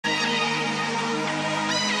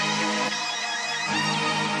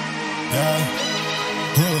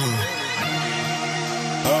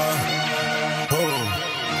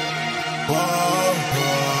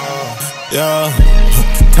Yeah.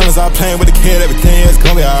 Tell us I'm playing with the kid, everything is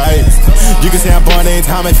gonna be alright. You can say I'm born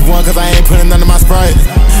anytime if you want, cause I ain't putting none of my Sprite.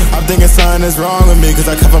 I'm thinking something is wrong with me,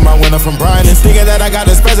 cause I cover my window from brightness. Thinking that I got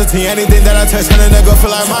a specialty, anything that I touch, and then go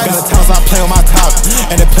feel like mine. Got a town, so I play on my top,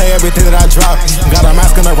 and they play everything that I drop. Got a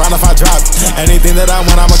mask on the ground if I drop. Anything that I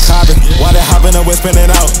want, I'm a copy. While they hopping and whispering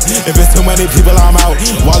it out. If it's too many people, I'm out.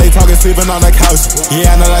 While they talking, sleeping on the couch.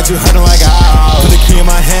 Yeah, I know that you hurting like ow. Put the key in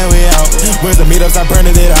my hand, we out. Where's the meetups? I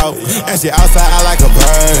burning it out. And she outside, I like a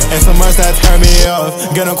bird. And so much that turn me off.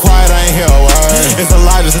 Getting quiet, I ain't hear a word. It's a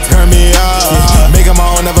lie just to turn me off. Making my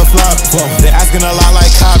own, never flop. They asking a lot like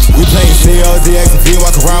cops. We playing COD, XEV,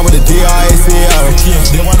 walk around with a DRACO.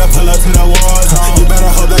 They wanna pull up to the walls. You better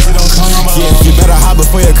hope that you don't come. You better hide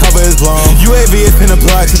before your cover is blown. UAV is finna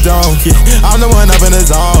blow out your dome. I'm the one up in the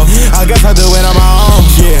zone. I guess I do it on my own.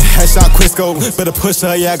 Headshot, quick scope. Better push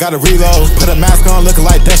her, yeah, I gotta reload. Put a mask on, looking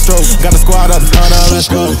like Deathstroke. Got a squad up, turn up, let's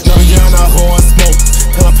go. No, you're not who wants smoke.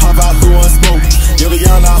 Tell her pop out who wants smoke. You're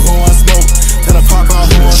not who wants smoke. Tell her pop out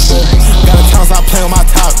who wants smoke. Got a town, so I play on my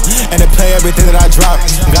top, and they play everything that I drop.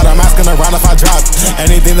 Got a mask on the ground if I drop.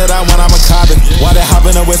 Anything that I want, I'm a copy. While they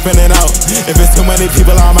hopping and whispering it out. If it's too many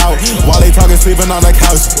people, I'm out. While they talking, sleeping on the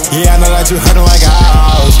couch. Yeah, I know that you hurting like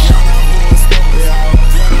ow.